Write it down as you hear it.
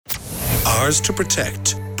Ours to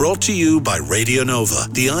Protect. Brought to you by Radio Nova,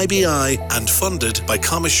 the IBI, and funded by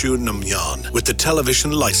Coimisiún na Meán with the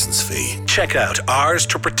television licence fee. Check out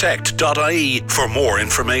ourstoprotect.ie for more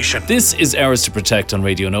information. This is Ours to Protect on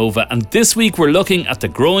Radio Nova, and this week we're looking at the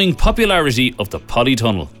growing popularity of the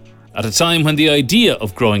Polytunnel. At a time when the idea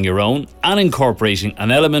of growing your own and incorporating an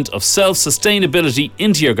element of self-sustainability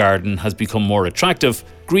into your garden has become more attractive,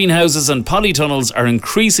 greenhouses and polytunnels are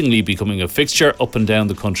increasingly becoming a fixture up and down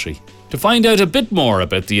the country. To find out a bit more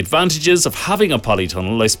about the advantages of having a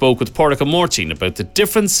polytunnel, I spoke with Padraig Ó Máirtín about the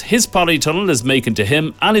difference his polytunnel is making to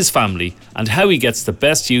him and his family and how he gets the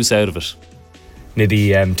best use out of it. Maybe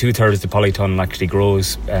 2/3 of the polytunnel actually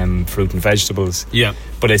grows fruit and vegetables. Yeah.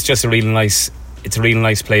 But it's just a real nice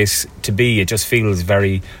place to be. It just feels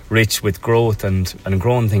very rich with growth, and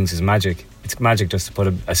growing things is magic. It's magic just to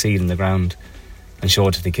put a seed in the ground and show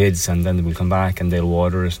it to the kids, and then they'll come back and they'll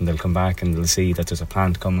water it, and they'll come back and they'll see that there's a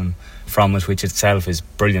plant coming from it, which itself is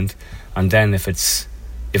brilliant. And then if it's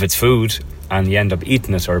food and you end up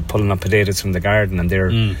eating it, or pulling up potatoes from the garden and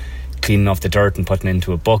they're cleaning off the dirt and putting it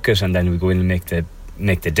into a bucket, and then we go in and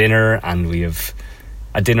make the dinner, and we have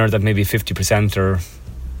a dinner that maybe 50% or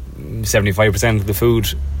 75% of the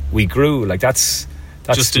food we grew. Like that's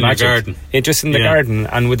just in magic. the garden. Just in the garden,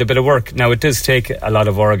 and with a bit of work. Now it does take a lot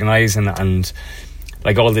of organising, and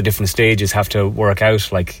like all the different stages have to work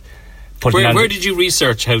out. Like where did you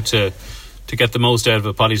research how to get the most out of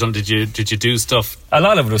a polytunnel? Did you do stuff? A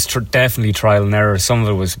lot of it was definitely trial and error. Some of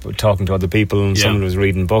it was talking to other people, and some of it was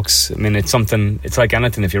reading books. I mean, it's like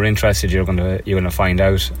anything. If you're interested, you're gonna find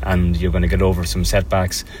out, and you're gonna get over some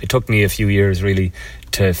setbacks. It took me a few years really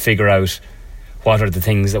to figure out what are the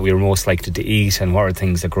things that we were most likely to eat, and what are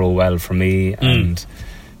things that grow well for me. And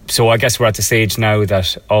so I guess we're at the stage now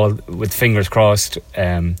that, all with fingers crossed,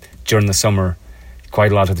 during the summer,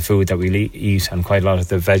 quite a lot of the food that we eat, and quite a lot of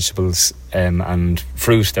the vegetables and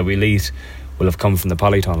fruit that we'll eat will have come from the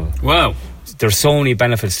polytunnel. Wow. There's so many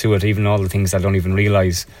benefits to it, even all the things I don't even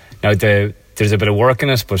realise. Now there's a bit of work in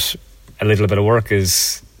it, but a little bit of work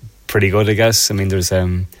is pretty good, I guess. I mean,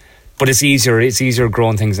 but it's easier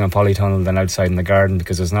growing things in a polytunnel than outside in the garden,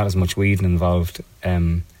 because there's not as much weeding involved.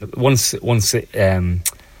 Once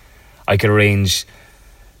I could arrange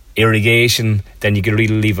irrigation, then you could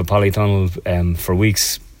really leave a polytunnel for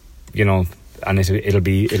weeks, and it'll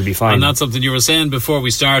be fine. And that's something you were saying before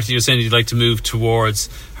we started. You were saying you'd like to move towards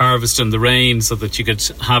harvesting the rain, so that you could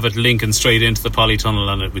have it linking straight into the polytunnel,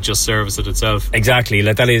 and it would just service it itself. Exactly.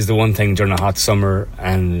 Like, that is the one thing during a hot summer,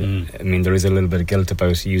 and I mean, there is a little bit of guilt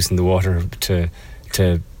about using the water to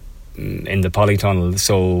in the polytunnel.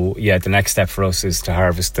 So yeah, the next step for us is to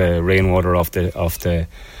harvest the rainwater off the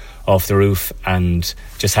roof, and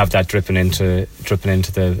just have that dripping into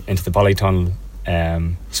the polytunnel.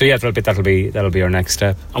 So yeah, that'll be our next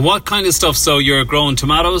step. And what kind of stuff? So you're growing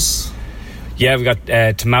tomatoes? Yeah, we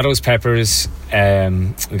got tomatoes, peppers,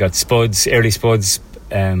 we got spuds, early spuds,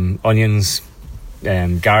 onions,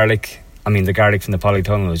 garlic. I mean, the garlic from the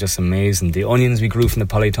polytunnel was just amazing. The onions we grew from the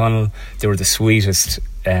polytunnel, they were the sweetest,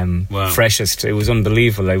 freshest. It was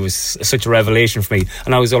unbelievable. It was such a revelation for me,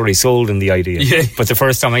 and I was already sold in the idea. Yeah. But the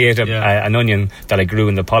first time I ate an onion that I grew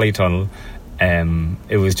in the polytunnel,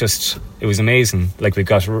 it was amazing. Like, we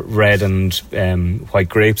got red and white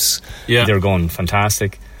grapes. Yeah, they were going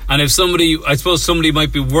fantastic. And if somebody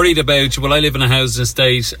might be worried about, well, I live in a housing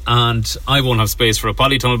estate and I won't have space for a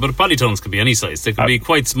polytunnel, but polytunnels can be any size. They can be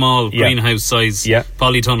quite small, greenhouse size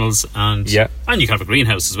polytunnels, and you can have a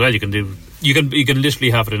greenhouse as well. You can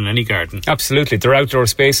literally have it in any garden. Absolutely, they're outdoor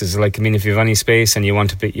spaces. Like, I mean, if you have any space and you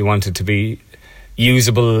want it to be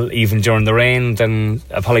usable even during the rain, then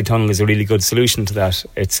a polytunnel is a really good solution to that.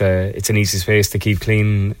 It's an easy space to keep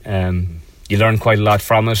clean. You learn quite a lot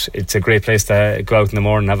from it. It's a great place to go out in the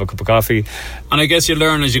morning and have a cup of coffee. And I guess you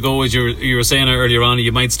learn as you go. As you were saying earlier on,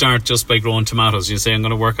 you might start just by growing tomatoes. You say, I'm going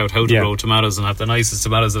to work out how to grow tomatoes and have the nicest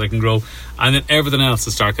tomatoes that I can grow, and then everything else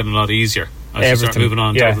will start getting a lot easier as you start moving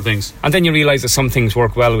on to other things. And then you realise that some things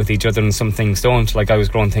work well with each other and some things don't. Like, I was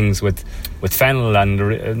growing things with fennel,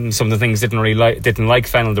 and some of the things didn't like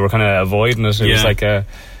fennel. They were kind of avoiding it. It was like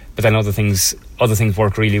but then other things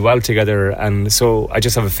work really well together. And so I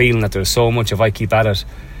just have a feeling that there's so much, if I keep at it,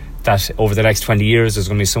 that over the next 20 years there's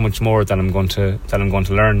going to be so much more that I'm going to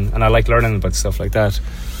learn, and I like learning about stuff like that,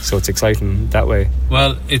 so it's exciting that way.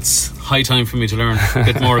 Well, it's high time for me to learn a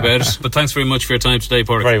bit more about it, but thanks very much for your time today,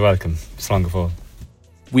 Padraig. Very welcome. Slán go fóill.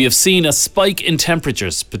 We have seen a spike in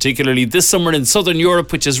temperatures, particularly this summer in southern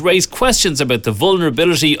Europe, which has raised questions about the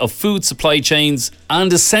vulnerability of food supply chains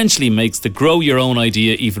and essentially makes the grow your own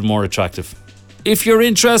idea even more attractive. If you're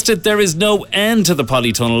interested, there is no end to the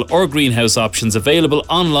polytunnel or greenhouse options available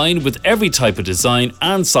online, with every type of design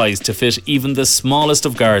and size to fit even the smallest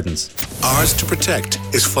of gardens. Ours to Protect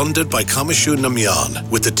is funded by Coimisiún na Meán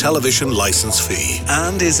with the television licence fee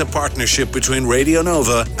and is a partnership between Radio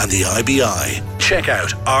Nova and the IBI. Check out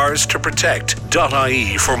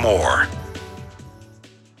ourstoprotect.ie for more.